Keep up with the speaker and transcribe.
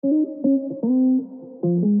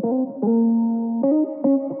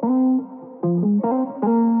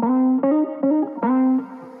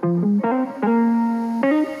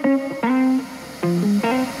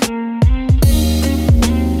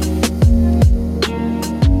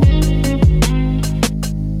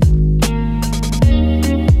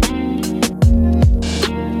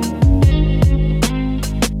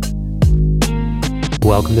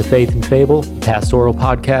Welcome to Faith and Fable, a pastoral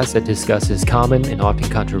podcast that discusses common and often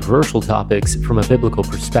controversial topics from a biblical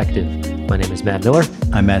perspective. My name is Matt Miller.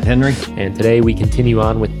 I'm Matt Henry. And today we continue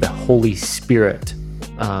on with the Holy Spirit,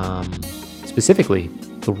 specifically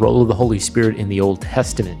the role of the Holy Spirit in the Old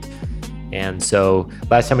Testament. And so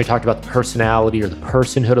last time we talked about the personality or the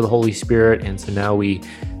personhood of the Holy Spirit, and so now we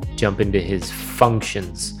jump into his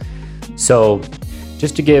functions. So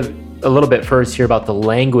just to give a little bit first here about the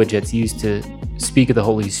language that's used to speak of the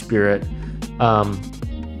Holy Spirit. Well,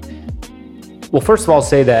 first of all,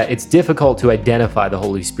 say that it's difficult to identify the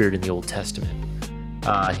Holy Spirit in the Old Testament.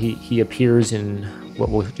 He appears in what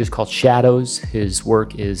we'll just call shadows. His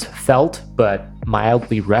work is felt, but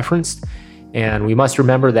mildly referenced. And we must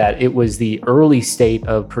remember that it was the early state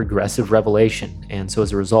of progressive revelation. And so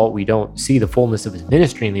as a result, we don't see the fullness of his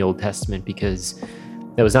ministry in the Old Testament because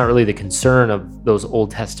that was not really the concern of those Old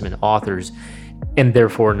Testament authors, and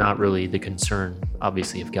therefore not really the concern,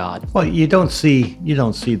 obviously, of God. Well, you don't see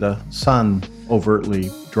the Son overtly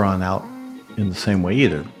drawn out in the same way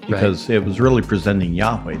either, because It was really presenting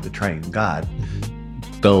Yahweh, the triune God.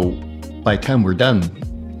 Though by the time we're done,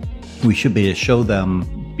 we should be able to show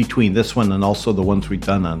them between this one and also the ones we've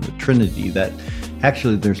done on the Trinity that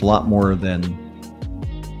actually there's a lot more than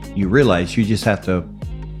you realize. You just have to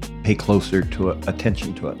pay closer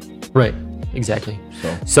attention to it. Right. Exactly.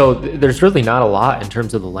 So there's really not a lot in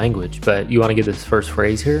terms of the language, but you want to give this first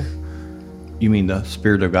phrase here? You mean the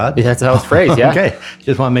Spirit of God? Yeah, that's how it's phrased, yeah. Okay.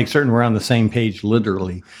 Just want to make certain we're on the same page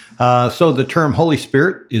literally. So the term Holy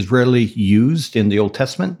Spirit is rarely used in the Old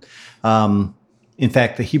Testament. In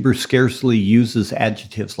fact, the Hebrew scarcely uses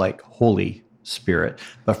adjectives like Holy Spirit,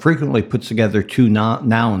 but frequently puts together two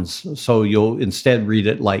nouns. So you'll instead read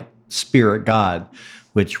it like Spirit God,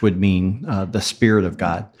 which would mean the Spirit of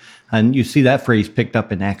God. And you see that phrase picked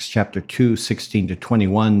up in Acts chapter 2, 16 to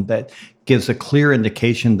 21, that gives a clear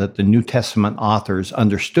indication that the New Testament authors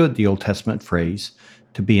understood the Old Testament phrase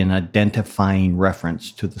to be an identifying reference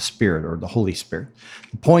to the Spirit or the Holy Spirit.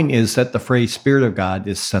 The point is that the phrase Spirit of God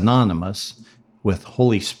is synonymous with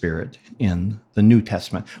Holy Spirit in the New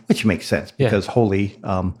Testament, which makes sense because holy,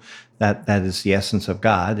 that is the essence of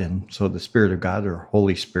God. And so the Spirit of God or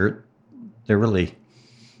Holy Spirit, they're really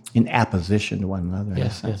in apposition to one another.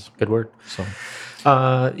 Yes, good word. So,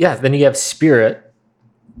 then you have Spirit,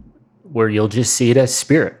 where you'll just see it as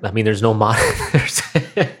Spirit. I mean, there's no you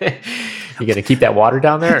gonna keep that water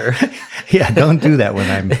down there? Or? Yeah, don't do that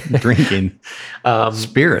when I'm drinking.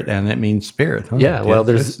 Spirit, and it means spirit. Oh, yeah, well,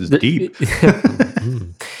 this is deep.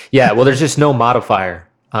 Yeah, well, there's just no modifier.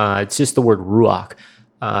 It's just the word ruach.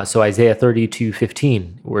 So Isaiah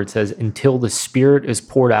 32:15, where it says, "Until the Spirit is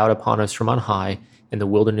poured out upon us from on high, and the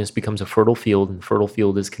wilderness becomes a fertile field, and the fertile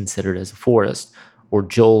field is considered as a forest." Or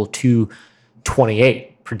Joel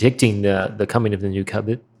 2:28, predicting the coming of the new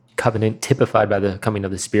covenant, typified by the coming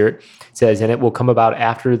of the Spirit, says, "And it will come about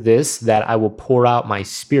after this that I will pour out my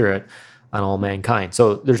Spirit on all mankind."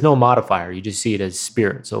 So there's no modifier. You just see it as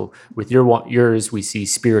Spirit. So with yours, we see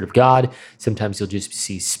Spirit of God. Sometimes you'll just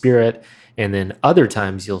see Spirit. And then other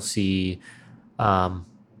times you'll see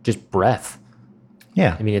just breath.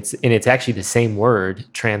 Yeah. I mean, it's actually the same word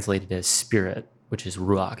translated as spirit, which is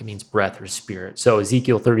ruach. It means breath or spirit. So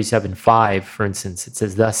Ezekiel 37:5, for instance, it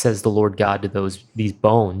says, "Thus says the Lord God to these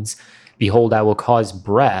bones, behold, I will cause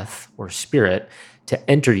breath or spirit to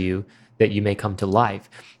enter you, that you may come to life."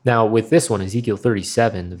 Now, with this one, Ezekiel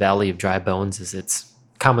 37, the valley of dry bones, as it's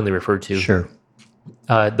commonly referred to. Sure.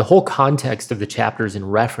 The whole context of the chapter is in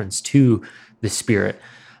reference to the Spirit,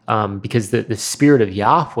 because the Spirit of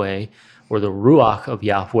Yahweh, or the Ruach of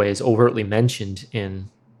Yahweh, is overtly mentioned in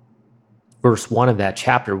verse 1 of that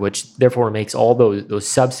chapter, which therefore makes all those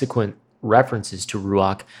subsequent references to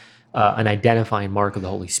Ruach an identifying mark of the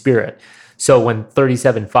Holy Spirit. So when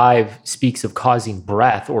 37:5 speaks of causing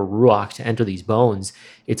breath or Ruach to enter these bones,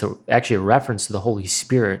 it's actually a reference to the Holy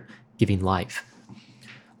Spirit giving life.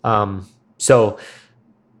 So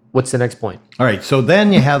what's the next point? All right. So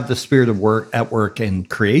then you have the Spirit at work in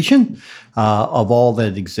creation of all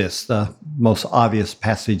that exists. The most obvious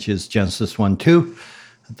passage is Genesis 1:2.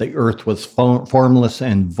 The earth was formless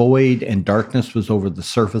and void, and darkness was over the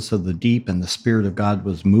surface of the deep, and the Spirit of God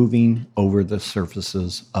was moving over the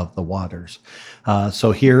surfaces of the waters.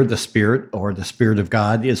 So here, the Spirit, or the Spirit of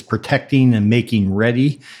God, is protecting and making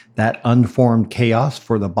ready that unformed chaos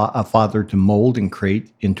for the Father to mold and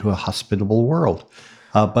create into a hospitable world.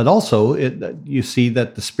 But also, you see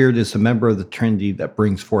that the Spirit is a member of the Trinity that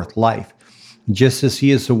brings forth life. Just as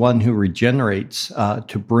he is the one who regenerates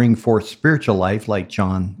to bring forth spiritual life, like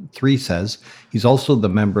John 3 says, he's also the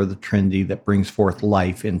member of the Trinity that brings forth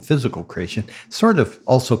life in physical creation. Sort of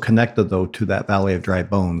also connected, though, to that valley of dry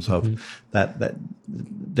bones of that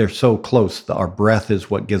they're so close. Our breath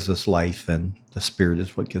is what gives us life, and the Spirit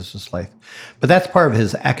is what gives us life. But that's part of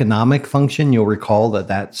his economic function. You'll recall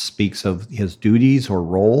that speaks of his duties or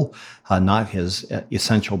role, not his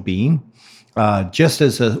essential being. Just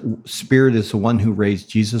as the Spirit is the one who raised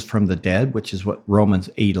Jesus from the dead, which is what Romans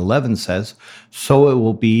 8:11 says, so it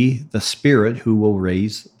will be the Spirit who will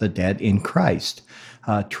raise the dead in Christ.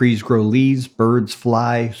 Trees grow leaves, birds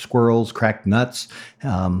fly, squirrels crack nuts,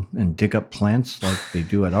 and dig up plants like they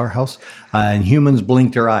do at our house. And humans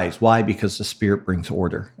blink their eyes. Why? Because the Spirit brings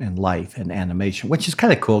order and life and animation, which is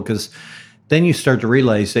kind of cool, because then you start to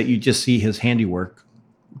realize that you just see his handiwork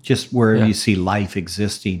just where you see life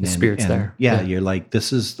existing. The Spirit's there. Yeah, you're like,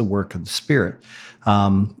 this is the work of the Spirit.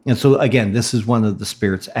 And so, again, this is one of the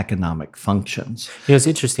Spirit's economic functions. It's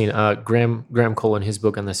interesting. Graham Cole, in his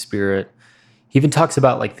book on the Spirit, he even talks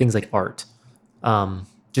about like things like art,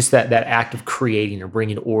 just that act of creating or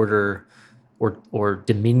bringing order or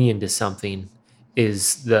dominion to something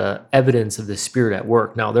is the evidence of the Spirit at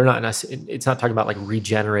work. Now, it's not talking about like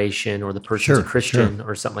regeneration or the person's a Christian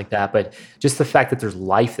or something like that, but just the fact that there's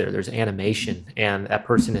life there, there's animation, and that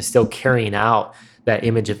person is still carrying out that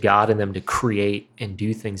image of God in them to create and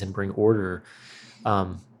do things and bring order.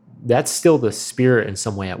 That's still the Spirit in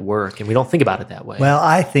some way at work, and we don't think about it that way. Well,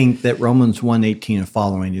 I think that Romans 1:18 and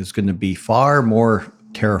following is going to be far more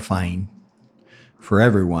terrifying for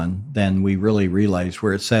everyone than we really realize,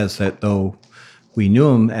 where it says that though we knew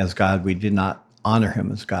him as God, we did not honor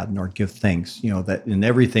him as God nor give thanks. That in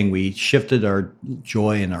everything we shifted our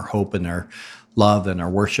joy and our hope and our love and our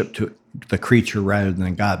worship to the creature rather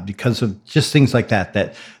than God, because of just things like that,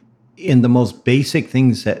 that in the most basic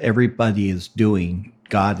things that everybody is doing,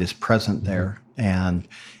 God is present there and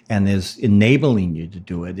is enabling you to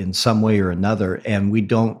do it in some way or another. And we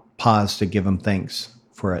don't pause to give him thanks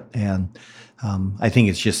for it. And I think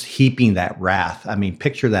it's just heaping that wrath. I mean,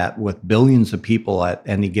 picture that with billions of people at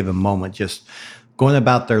any given moment, just going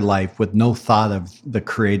about their life with no thought of the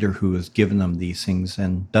Creator who has given them these things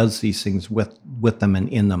and does these things with them and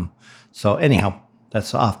in them. So anyhow,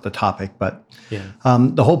 that's off the topic. But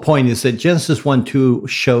the whole point is that Genesis 1:2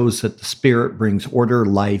 shows that the Spirit brings order,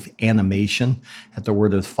 life, animation at the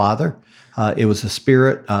word of the Father. It was the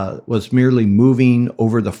Spirit was merely moving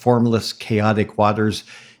over the formless, chaotic waters.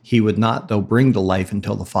 He would not, though, bring the life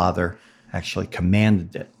until the Father actually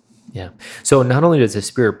commanded it. Yeah. So not only does the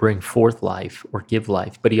Spirit bring forth life or give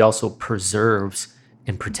life, but he also preserves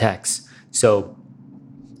and protects. So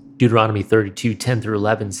Deuteronomy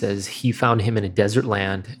 32:10-11 says, he found him in a desert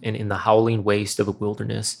land and in the howling waste of a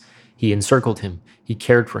wilderness. He encircled him. He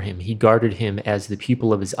cared for him. He guarded him as the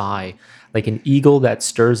pupil of his eye. Like an eagle that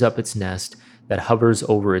stirs up its nest, that hovers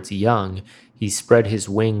over its young, he spread his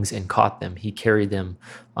wings and caught them. He carried them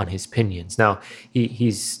on his pinions. Now,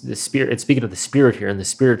 he's the Spirit. It's speaking of the Spirit here, and the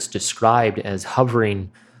Spirit's described as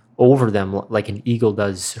hovering over them like an eagle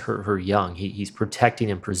does her young. He's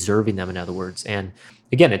protecting and preserving them, in other words. And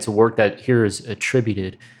again, it's a work that here is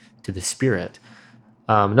attributed to the Spirit.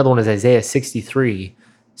 Another one is Isaiah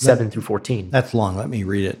 63:7-14. That's long. Let me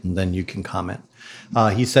read it, and then you can comment.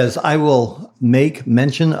 He says, I will make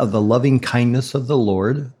mention of the loving kindness of the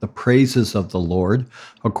Lord, the praises of the Lord,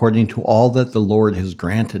 according to all that the Lord has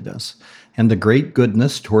granted us, and the great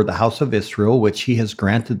goodness toward the house of Israel, which he has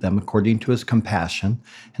granted them according to his compassion,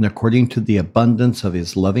 and according to the abundance of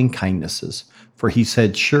his loving kindnesses. For he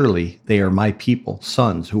said, surely they are my people,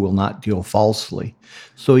 sons who will not deal falsely.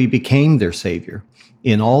 So he became their Savior.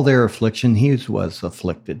 In all their affliction he was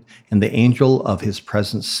afflicted, and the angel of his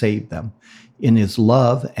presence saved them. In his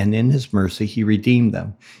love and in his mercy he redeemed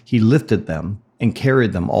them. He lifted them and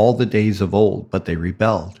carried them all the days of old, but they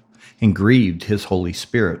rebelled and grieved his Holy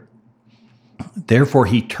Spirit. Therefore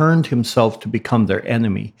he turned himself to become their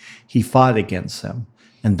enemy. He fought against them.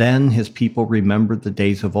 And then his people remembered the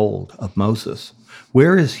days of old, of Moses.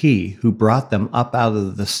 Where is he who brought them up out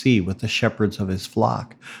of the sea with the shepherds of his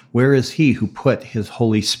flock? Where is he who put his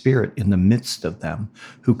Holy Spirit in the midst of them,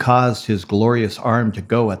 who caused his glorious arm to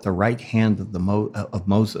go at the right hand of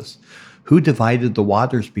Moses? Who divided the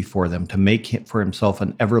waters before them to make for himself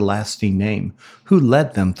an everlasting name? Who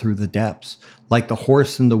led them through the depths? Like the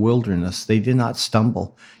horse in the wilderness, they did not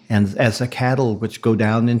stumble. And as the cattle which go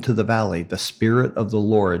down into the valley, the Spirit of the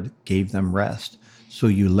Lord gave them rest. So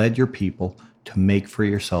you led your people to make for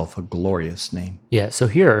yourself a glorious name. Yeah. So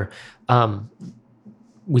here,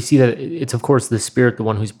 we see that it's, of course, the Spirit, the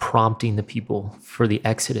one who's prompting the people for the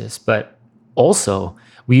Exodus. But also,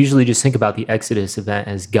 we usually just think about the Exodus event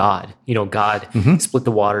as God. God split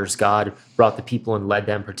the waters, God brought the people and led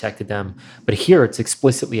them, protected them. But here it's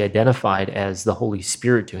explicitly identified as the Holy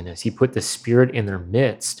Spirit doing this. He put the Spirit in their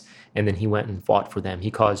midst, and then he went and fought for them.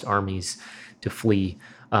 He caused armies to flee,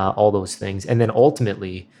 all those things. And then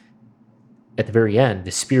ultimately, at the very end,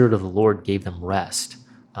 the Spirit of the Lord gave them rest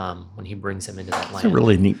when he brings them into that land. It's a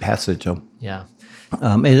really neat passage, though. Yeah.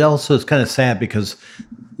 It also is kind of sad because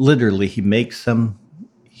literally he makes them,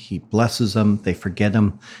 he blesses them, they forget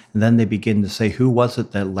him, and then they begin to say, who was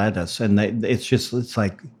it that led us? And it's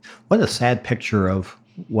like, what a sad picture of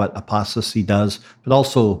what apostasy does, but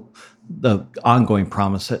also the ongoing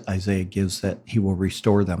promise that Isaiah gives that he will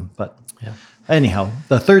restore them. But Yeah. anyhow,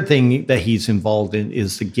 the third thing that he's involved in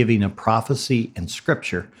is the giving of prophecy and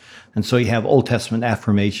scripture. And so you have Old Testament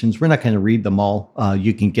affirmations. We're not going to read them all.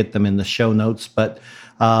 You can get them in the show notes. But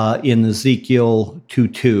in Ezekiel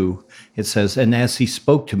 2:2, it says, "And as he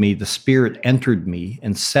spoke to me, the Spirit entered me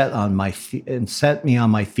and set me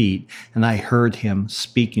on my feet, and I heard him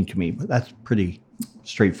speaking to me." But that's pretty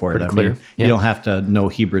straightforward. Pretty clear. Yeah. You don't have to know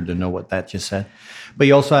Hebrew to know what that just said. But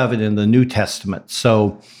you also have it in the New Testament.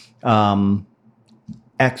 So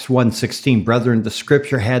Acts 1:16, "Brethren, the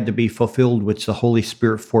scripture had to be fulfilled, which the Holy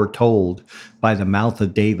Spirit foretold by the mouth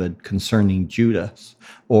of David concerning Judas."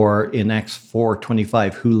 Or in Acts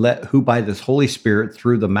 4:25, who by this Holy Spirit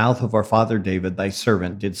through the mouth of our father David, thy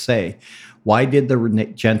servant, did say, why did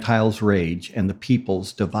the Gentiles rage and the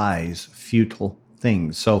peoples devise futile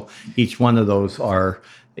things? So each one of those are,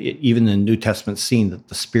 even in the New Testament, seen that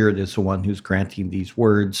the Spirit is the one who's granting these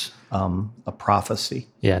words a prophecy.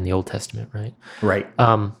 Yeah, in the Old Testament, right? Right.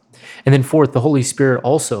 And then fourth, the Holy Spirit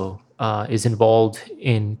also is involved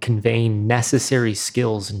in conveying necessary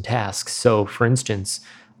skills and tasks. So, for instance,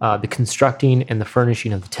 the constructing and the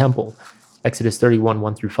furnishing of the temple, Exodus 31,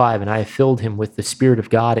 1-5, "And I have filled him with the Spirit of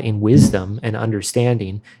God in wisdom and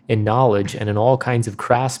understanding, in knowledge, and in all kinds of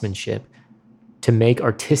craftsmanship, to make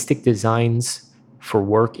artistic designs for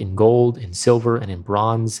work in gold, in silver, and in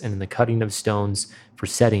bronze, and in the cutting of stones for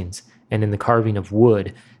settings, and in the carving of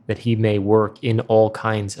wood, that he may work in all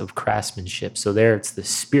kinds of craftsmanship." So there it's the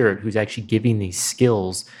Spirit who's actually giving these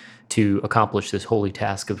skills to accomplish this holy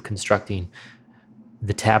task of constructing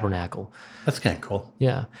the tabernacle. That's kind of cool.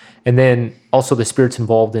 Yeah. And then also the Spirit's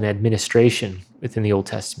involved in administration within the Old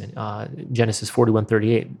Testament. Genesis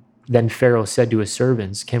 41:38. "Then Pharaoh said to his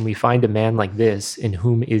servants, can we find a man like this in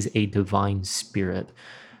whom is a divine spirit?"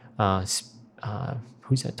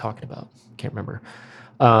 Who's that talking about? Can't remember.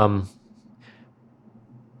 But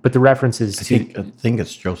the references I think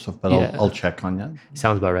it's Joseph, but Yeah. I'll check on that.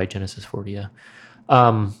 sounds about right, Genesis 40, yeah.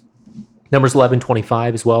 Numbers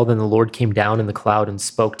 11:25 as well. "Then the Lord came down in the cloud and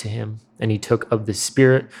spoke to him, and he took of the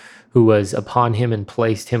Spirit who was upon him and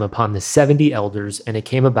placed him upon the 70 elders. And it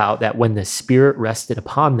came about that when the Spirit rested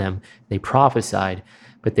upon them, they prophesied,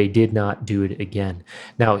 but they did not do it again."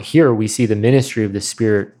 Now here we see the ministry of the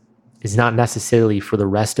Spirit is not necessarily for the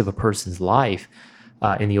rest of a person's life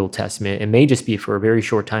in the Old Testament. It may just be for a very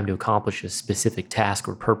short time to accomplish a specific task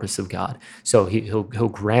or purpose of God. So he'll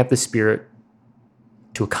grant the Spirit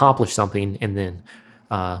to accomplish something, and then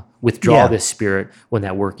withdraw Yeah. this Spirit when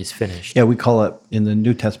that work is finished. Yeah, we call it in the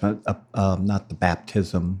New Testament, not the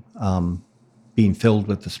baptism, being filled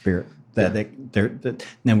with the Spirit. And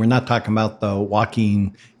we're not talking about the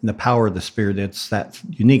walking in the power of the Spirit. It's that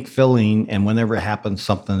unique filling, and whenever it happens,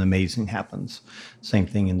 something amazing happens. Same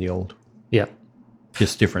thing in the Old, Yeah,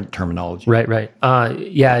 just different terminology. right.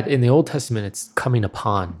 Yeah, in the Old Testament, it's coming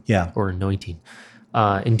upon Yeah. or anointing.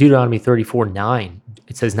 In Deuteronomy 34:9,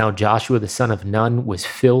 it says, "Now Joshua the son of Nun was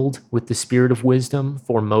filled with the spirit of wisdom,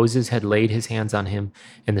 for Moses had laid his hands on him,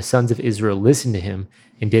 and the sons of Israel listened to him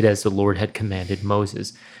and did as the Lord had commanded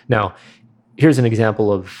Moses." Now, here's an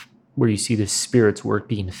example of where you see the Spirit's work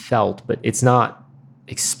being felt, but it's not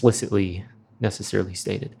explicitly necessarily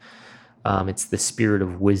stated. It's the spirit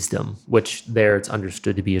of wisdom, which there it's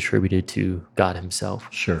understood to be attributed to God himself.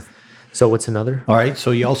 Sure. So what's another? All right,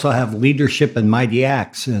 so you also have leadership and mighty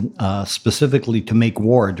acts, and specifically to make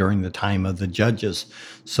war during the time of the judges.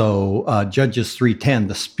 So Judges 3:10,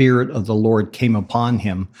 the Spirit of the Lord came upon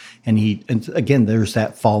him, and again, there's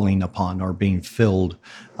that falling upon or being filled.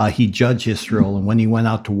 He judged Israel, and when he went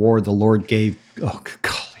out to war, the Lord gave,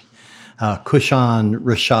 Cushan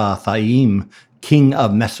Rishathaim, king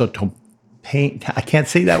of Mesopotamia. I can't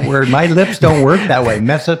say that word. My lips don't work that way.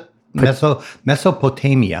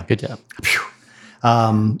 Mesopotamia. Good job.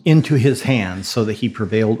 Into his hands, so that he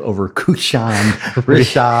prevailed over Cushan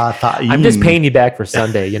Rishathaim. I'm just paying you back for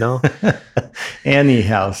Sunday, you know?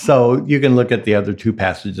 Anyhow, so you can look at the other two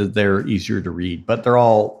passages. They're easier to read, but they're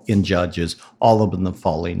all in Judges, all of them the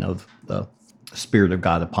falling of the Spirit of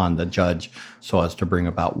God upon the judge so as to bring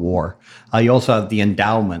about war. You also have the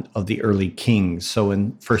endowment of the early kings. So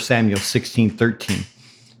in 1 Samuel 16:13,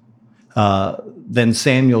 then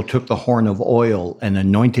Samuel took the horn of oil and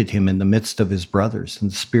anointed him in the midst of his brothers.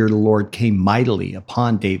 And the Spirit of the Lord came mightily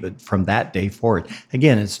upon David from that day forward.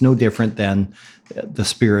 Again, it's no different than the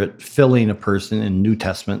Spirit filling a person in New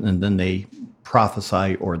Testament, and then they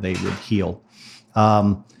prophesy or they would heal.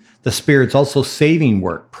 The Spirit's also saving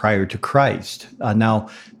work prior to Christ. Now,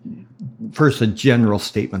 first, a general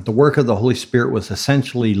statement. The work of the Holy Spirit was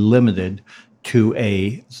essentially limited to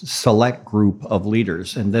a select group of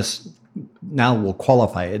leaders. And this now will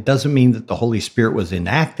qualify. It doesn't mean that the Holy Spirit was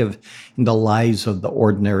inactive in the lives of the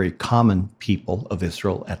ordinary common people of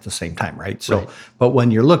Israel at the same time, right? So, but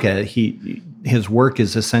when you look at it, his work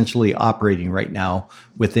is essentially operating right now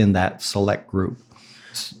within that select group.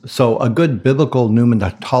 So a good biblical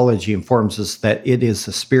pneumatology informs us that it is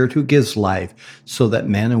the Spirit who gives life so that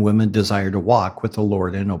men and women desire to walk with the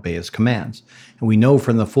Lord and obey his commands. And we know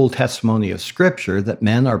from the full testimony of Scripture that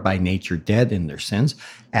men are by nature dead in their sins,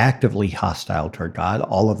 actively hostile toward God,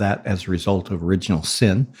 all of that as a result of original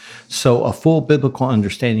sin. So a full biblical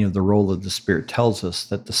understanding of the role of the Spirit tells us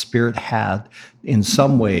that the Spirit had in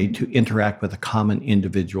some way to interact with the common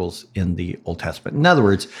individuals in the Old Testament. In other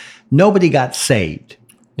words, nobody got saved.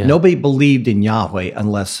 Yeah. Nobody believed in Yahweh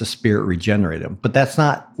unless the Spirit regenerated them. But that's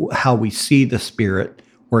not how we see the Spirit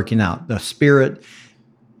working out. The Spirit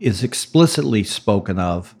is explicitly spoken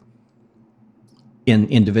of in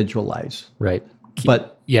individual lives. Right.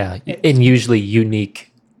 But yeah, and usually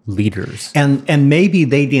unique leaders. And maybe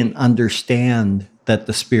they didn't understand that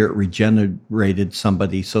the Spirit regenerated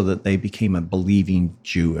somebody so that they became a believing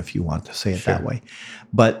Jew, if you want to say it that way.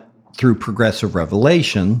 But through progressive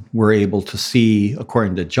revelation, we're able to see,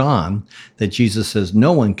 according to John, that Jesus says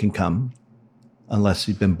no one can come unless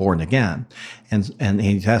he's been born again. And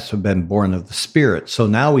he has to have been born of the Spirit. So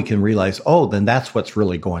now we can realize, then that's what's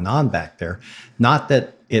really going on back there. Not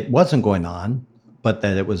that it wasn't going on, but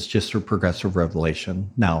that it was just through progressive revelation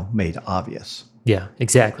now made obvious. Yeah,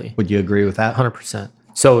 exactly. Would you agree with that? 100%.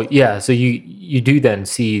 So you do then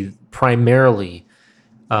see primarily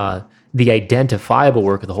the identifiable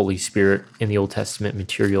work of the Holy Spirit in the Old Testament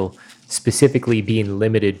material, specifically being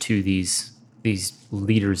limited to these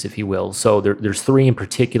leaders, if you will. So there's three in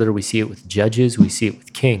particular. We see it with judges, we see it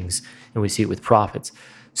with kings, and we see it with prophets.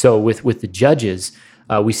 So with the judges,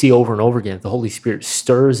 we see over and over again the Holy Spirit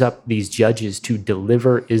stirs up these judges to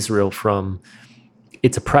deliver Israel from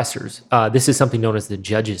its oppressors. This is something known as the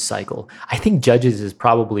Judges cycle. I think Judges is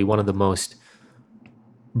probably one of the most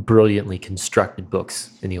brilliantly constructed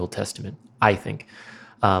books in the Old Testament, I think,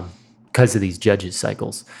 because of these Judges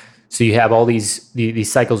cycles. So you have all these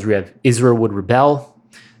cycles where you have Israel would rebel,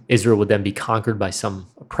 Israel would then be conquered by some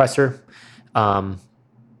oppressor.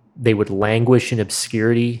 They would languish in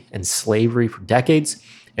obscurity and slavery for decades,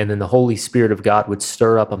 and then the Holy Spirit of God would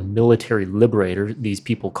stir up a military liberator, these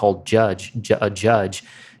people called a judge,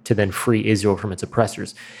 to then free Israel from its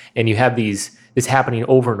oppressors. And you have this happening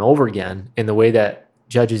over and over again, and the way that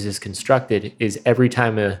Judges is constructed is every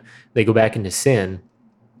time they go back into sin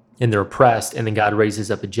and they're oppressed, and then God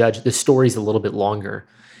raises up a judge, the story's a little bit longer,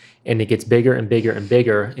 and it gets bigger and bigger and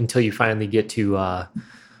bigger until you finally get to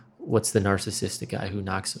what's the narcissistic guy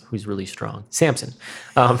who's really strong? Samson.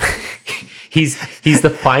 He's the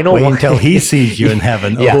final one. Wait until he sees you in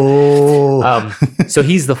heaven. Yeah. Oh. So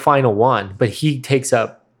he's the final one, but he takes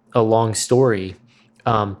up a long story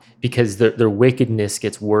because their wickedness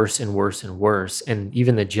gets worse and worse and worse, and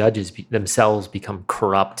even the judges themselves become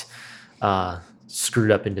corrupt,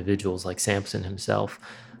 screwed up individuals like Samson himself.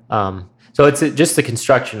 So it's just the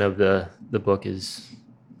construction of the book is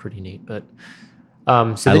pretty neat. But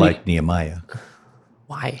so I like Nehemiah.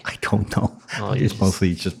 Why? I don't know. Oh, It's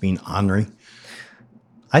mostly just being honoring.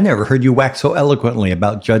 I never heard you wax so eloquently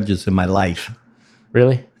about judges in my life.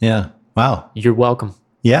 Really? Yeah. Wow. You're welcome.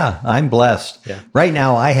 Yeah, I'm blessed. Yeah. Right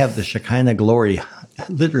now, I have the Shekinah glory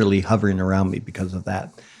literally hovering around me because of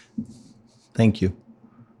that. Thank you.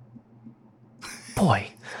 Boy.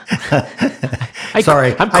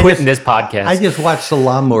 Sorry, I'm quitting this podcast. I just watched the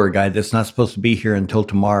lawnmower guy that's not supposed to be here until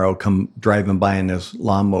tomorrow come driving by in his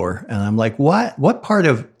lawnmower. And I'm like, what? What part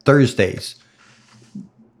of Thursdays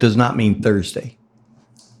does not mean Thursday?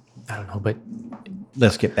 I don't know, but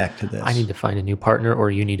Let's get back to this. I need to find a new partner, or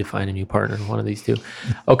you need to find a new partner, one of these two.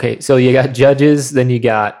 Okay, so you got judges, then you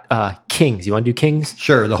got kings. You want to do kings?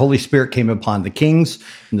 Sure, the Holy Spirit came upon the kings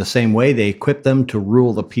in the same way. They equipped them to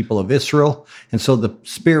rule the people of Israel. And so the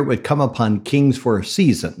Spirit would come upon kings for a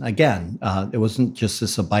season. Again, it wasn't just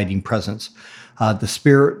this abiding presence. The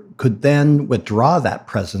Spirit could then withdraw that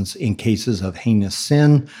presence in cases of heinous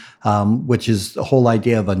sin, which is the whole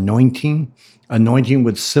idea of anointing. Anointing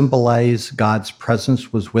would symbolize God's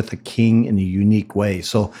presence was with a king in a unique way.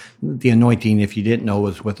 So the anointing, if you didn't know,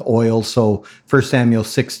 was with oil. So 1 Samuel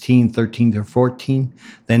 16, 13 to 14.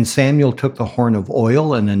 Then Samuel took the horn of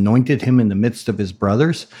oil and anointed him in the midst of his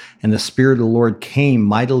brothers. And the Spirit of the Lord came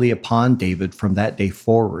mightily upon David from that day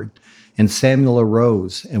forward. And Samuel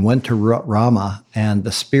arose and went to Ramah, and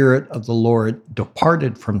the Spirit of the Lord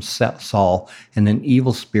departed from Saul, and an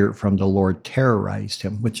evil spirit from the Lord terrorized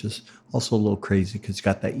him, which is also a little crazy because he's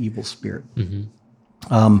got that evil spirit.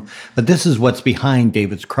 Mm-hmm. But this is what's behind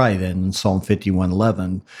David's cry then in Psalm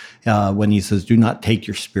 51:11, when he says, "Do not take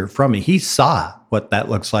your spirit from me." He saw what that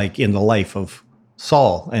looks like in the life of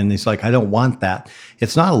Saul, and he's like, I don't want that.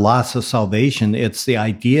 It's not a loss of salvation. It's the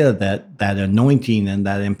idea that that anointing and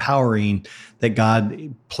that empowering that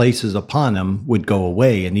God places upon him would go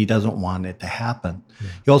away, and he doesn't want it to happen. Mm.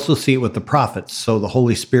 You also see it with the prophets. So the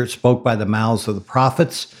Holy Spirit spoke by the mouths of the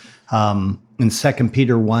prophets. In 2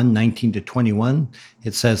 Peter 1, 19 to 21,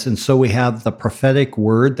 it says, "And so we have the prophetic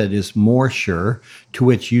word that is more sure, to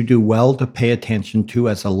which you do well to pay attention to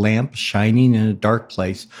as a lamp shining in a dark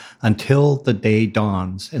place until the day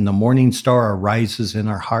dawns and the morning star arises in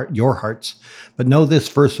your hearts. But know this,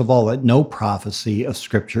 first of all, that no prophecy of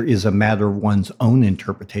Scripture is a matter of one's own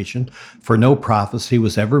interpretation, for no prophecy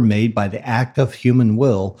was ever made by the act of human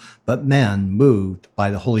will, but men moved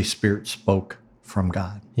by the Holy Spirit spoke from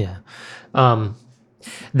God." Yeah.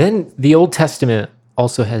 Then the Old Testament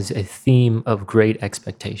also has a theme of great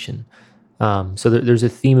expectation. So there's a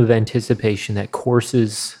theme of anticipation that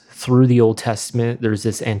courses through the Old Testament. There's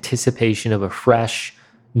this anticipation of a fresh,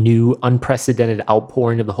 new, unprecedented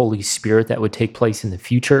outpouring of the Holy Spirit that would take place in the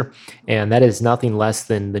future. And that is nothing less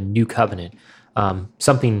than the new covenant,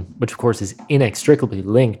 something which, of course, is inextricably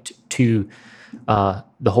linked to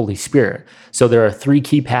the Holy Spirit. So there are three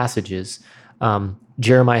key passages.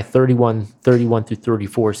 Jeremiah 31 through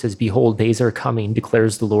 34 says, "Behold, days are coming,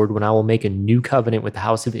 declares the Lord, when I will make a new covenant with the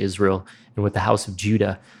house of Israel and with the house of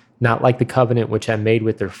Judah, not like the covenant which I made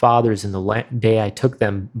with their fathers in the day I took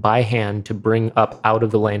them by hand to bring up out of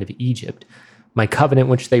the land of Egypt. My covenant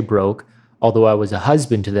which they broke, although I was a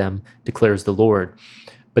husband to them, declares the Lord.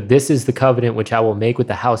 But this is the covenant which I will make with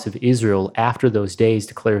the house of Israel after those days,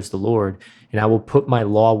 declares the Lord, and I will put my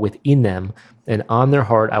law within them, and on their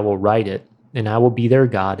heart I will write it. And I will be their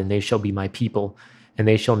God, and they shall be my people. And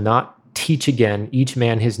they shall not teach again each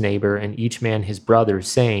man his neighbor and each man his brother,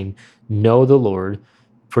 saying, Know the Lord,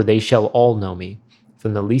 for they shall all know me.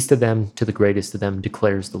 From the least of them to the greatest of them,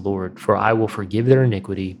 declares the Lord. For I will forgive their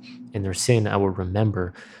iniquity, and their sin I will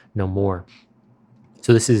remember no more."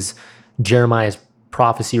 So this is Jeremiah's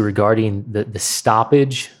prophecy regarding the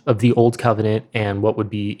stoppage of the old covenant and what would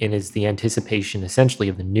be in is the anticipation essentially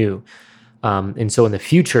of the new. And so in the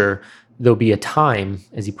future, there'll be a time,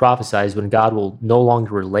 as he prophesies, when God will no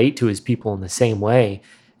longer relate to his people in the same way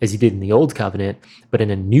as he did in the old covenant, but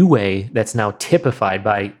in a new way that's now typified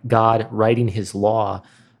by God writing his law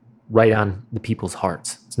right on the people's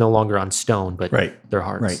hearts. It's no longer on stone, but their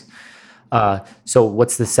hearts. Right. So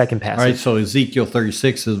what's the second passage? All right, so Ezekiel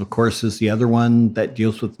 36 is, of course, is the other one that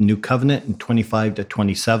deals with new covenant in 25 to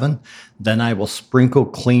 27. "Then I will sprinkle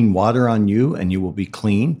clean water on you, and you will be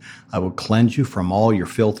clean. I will cleanse you from all your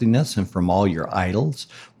filthiness and from all your idols.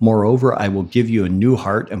 Moreover, I will give you a new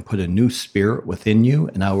heart and put a new spirit within you,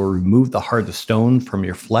 and I will remove the heart of stone from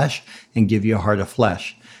your flesh and give you a heart of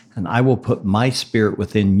flesh. And I will put my spirit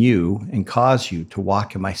within you and cause you to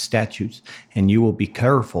walk in my statutes, and you will be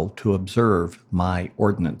careful to observe my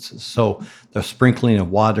ordinances." So the sprinkling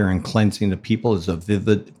of water and cleansing the people is a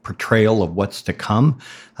vivid portrayal of what's to come.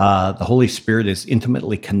 The Holy Spirit is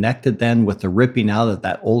intimately connected then with the ripping out of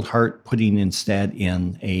that old heart, putting instead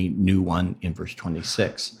in a new one in verse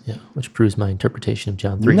 26. Yeah, which proves my interpretation of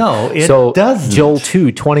John 3. No, it so doesn't. Joel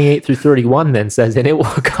 2, 28 through 31 then says, and it will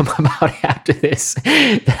come about after this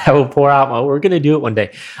that I will pour out we're going to do it one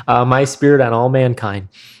day, my spirit on all mankind,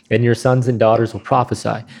 and your sons and daughters will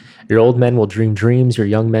prophesy. Your old men will dream dreams, your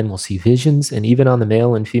young men will see visions, and even on the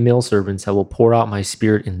male and female servants I will pour out my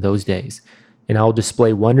spirit in those days. And I will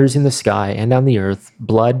display wonders in the sky and on the earth,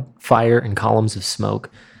 blood, fire, and columns of smoke.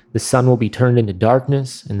 The sun will be turned into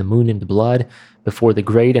darkness and the moon into blood before the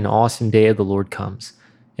great and awesome day of the Lord comes.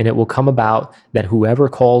 And it will come about that whoever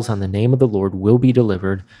calls on the name of the Lord will be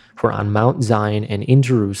delivered, for on Mount Zion and in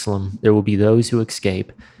Jerusalem there will be those who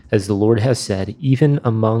escape, as the Lord has said, even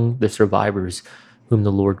among the survivors whom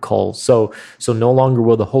the Lord calls. So no longer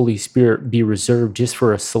will the Holy Spirit be reserved just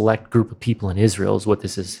for a select group of people in Israel, is what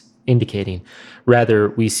this is indicating. Rather,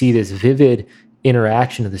 we see this vivid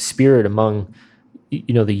interaction of the Spirit among,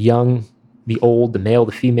 the young, the old, the male,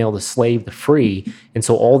 the female, the slave, the free. And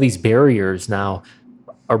so all these barriers now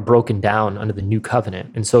are broken down under the new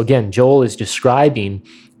covenant. And so again, Joel is describing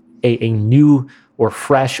a new or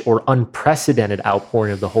fresh or unprecedented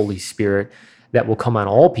outpouring of the Holy Spirit that will come on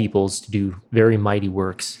all peoples to do very mighty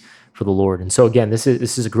works for the Lord. And so again, this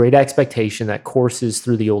is a great expectation that courses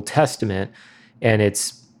through the Old Testament, and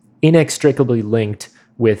it's inextricably linked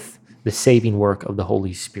with the saving work of the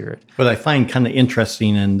Holy Spirit. What I find kind of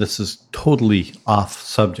interesting, and this is totally off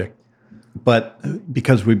subject, but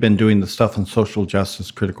because we've been doing the stuff on social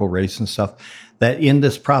justice, critical race and stuff, that in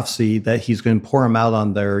this prophecy that he's going to pour them out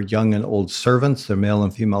on their young and old servants, their male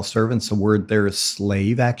and female servants. The word there is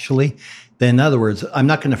slave, actually. Then in other words, I'm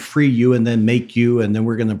not going to free you and then make you, and then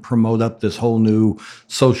we're going to promote up this whole new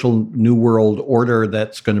social new world order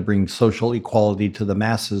that's going to bring social equality to the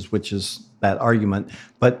masses, which is that argument.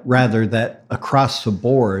 But rather that across the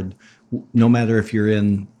board, no matter if you're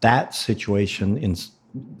in that situation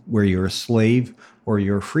where you're a slave or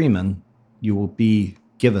you're a freeman, you will be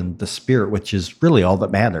given the Spirit, which is really all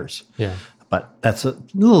that matters. Yeah. But that's a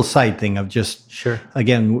little side thing of just, Sure.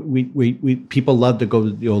 Again, we people love to go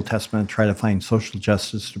to the Old Testament and try to find social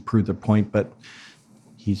justice to prove their point, but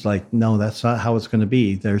he's like, no, that's not how it's going to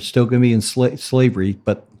be. They're still going to be in slavery,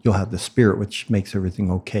 but you'll have the Spirit, which makes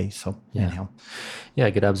everything okay. So anyhow. Yeah,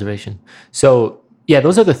 good observation. So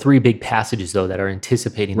those are the three big passages, though, that are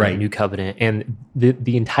anticipating the new covenant. And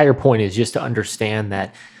the entire point is just to understand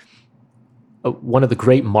that one of the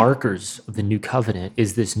great markers of the new covenant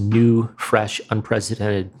is this new, fresh,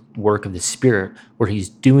 unprecedented work of the Spirit, where he's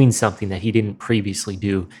doing something that he didn't previously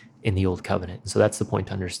do in the old covenant. So that's the point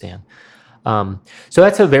to understand. So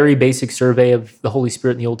that's a very basic survey of the Holy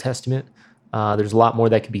Spirit in the Old Testament. There's a lot more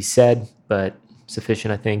that could be said, but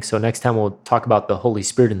sufficient, I think. So next time we'll talk about the Holy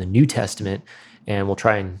Spirit in the New Testament, and we'll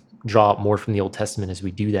try and draw out more from the Old Testament as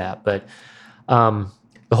we do that. But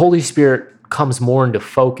the Holy Spirit comes more into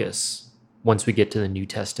focus once we get to the New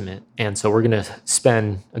Testament. And so we're going to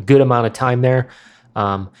spend a good amount of time there.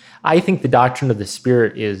 I think the doctrine of the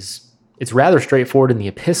Spirit it's rather straightforward in the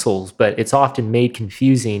epistles, but it's often made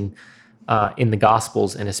confusing in the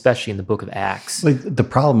Gospels, and especially in the book of Acts. The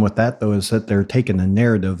problem with that, though, is that they're taking the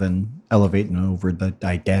narrative and elevating it over the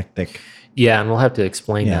didactic. Yeah, and we'll have to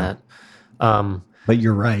explain that. But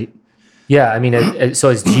you're right. Yeah, I mean, so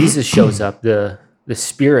as Jesus shows up, the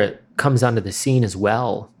Spirit comes onto the scene as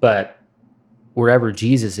well, but wherever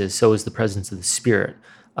Jesus is, so is the presence of the Spirit.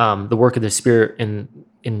 The work of the Spirit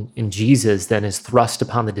in Jesus then is thrust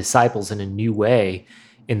upon the disciples in a new way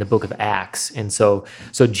in the book of Acts. And so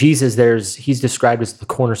Jesus, he's described as the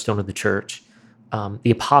cornerstone of the church.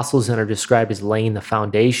 The apostles then are described as laying the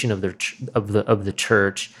foundation of the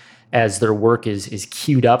church, as their work is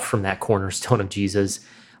queued up from that cornerstone of Jesus.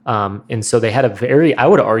 And so they had I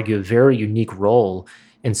would argue, a very unique role.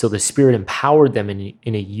 And so the Spirit empowered them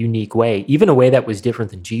in a unique way, even a way that was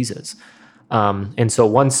different than Jesus. And so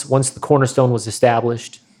once the cornerstone was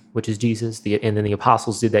established, which is Jesus, and then the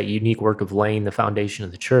apostles did that unique work of laying the foundation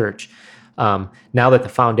of the church. Now that the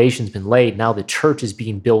foundation's been laid, now the church is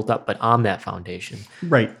being built up, but on that foundation.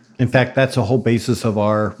 Right. In fact, that's the whole basis of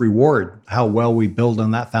our reward, how well we build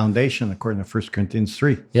on that foundation, according to 1 Corinthians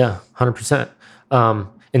 3. Yeah, 100%.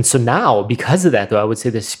 And so now, because of that, though, I would say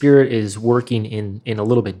the Spirit is working in a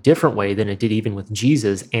little bit different way than it did even with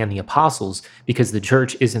Jesus and the apostles, because the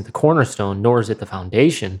church isn't the cornerstone, nor is it the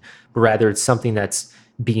foundation, but rather it's something that's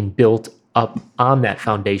being built up on that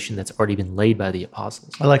foundation that's already been laid by the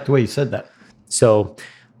apostles. I like the way you said that. So,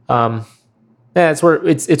 it's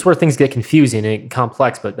where things get confusing and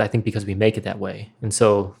complex, but I think because we make it that way. And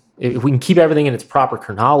so if we can keep everything in its proper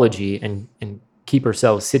chronology and keep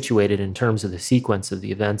ourselves situated in terms of the sequence of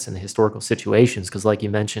the events and the historical situations. Because, like you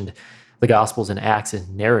mentioned, the Gospels and Acts is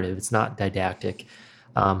narrative; it's not didactic.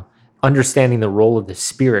 Understanding the role of the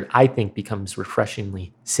Spirit, I think, becomes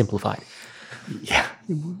refreshingly simplified. Yeah,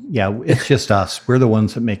 it's just us. We're the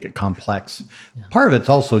ones that make it complex. Part of it's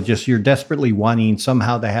also just you're desperately wanting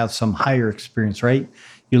somehow to have some higher experience, right?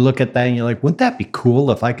 You look at that and you're like, wouldn't that be cool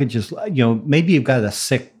if I could just, maybe you've got a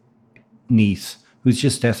sick niece who's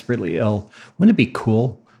just desperately ill. Wouldn't it be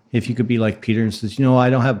cool if you could be like Peter and says, I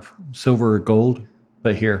don't have silver or gold,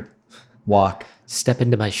 but here, walk. Step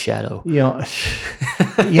into my shadow. Yeah.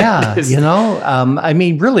 I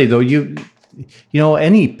mean, really though,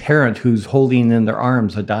 any parent who's holding in their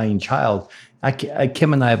arms a dying child,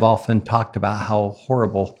 Kim and I have often talked about how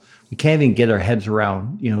horrible. We can't even get our heads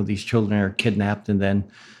around, these children are kidnapped and then,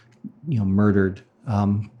 murdered.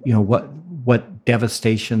 What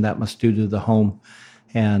devastation that must do to the home.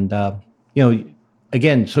 And,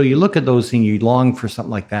 again, so you look at those and you long for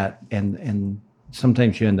something like that. And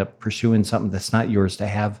sometimes you end up pursuing something that's not yours to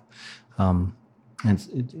have. And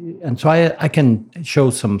so I can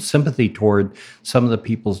show some sympathy toward some of the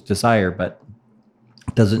people's desire, but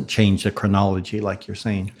it doesn't change the chronology, like you're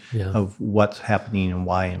saying, of what's happening and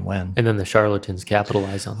why and when. And then the charlatans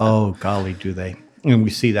capitalize on that. Oh, golly, do they. And we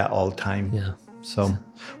see that all the time. Yeah. So,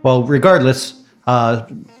 well, regardless,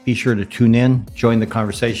 be sure to tune in, join the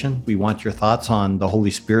conversation. We want your thoughts on the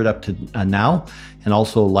Holy Spirit up to now, and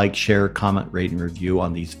also like, share, comment, rate, and review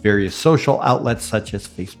on these various social outlets such as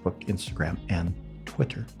Facebook, Instagram, and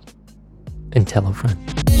Twitter. And tell a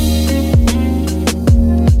friend.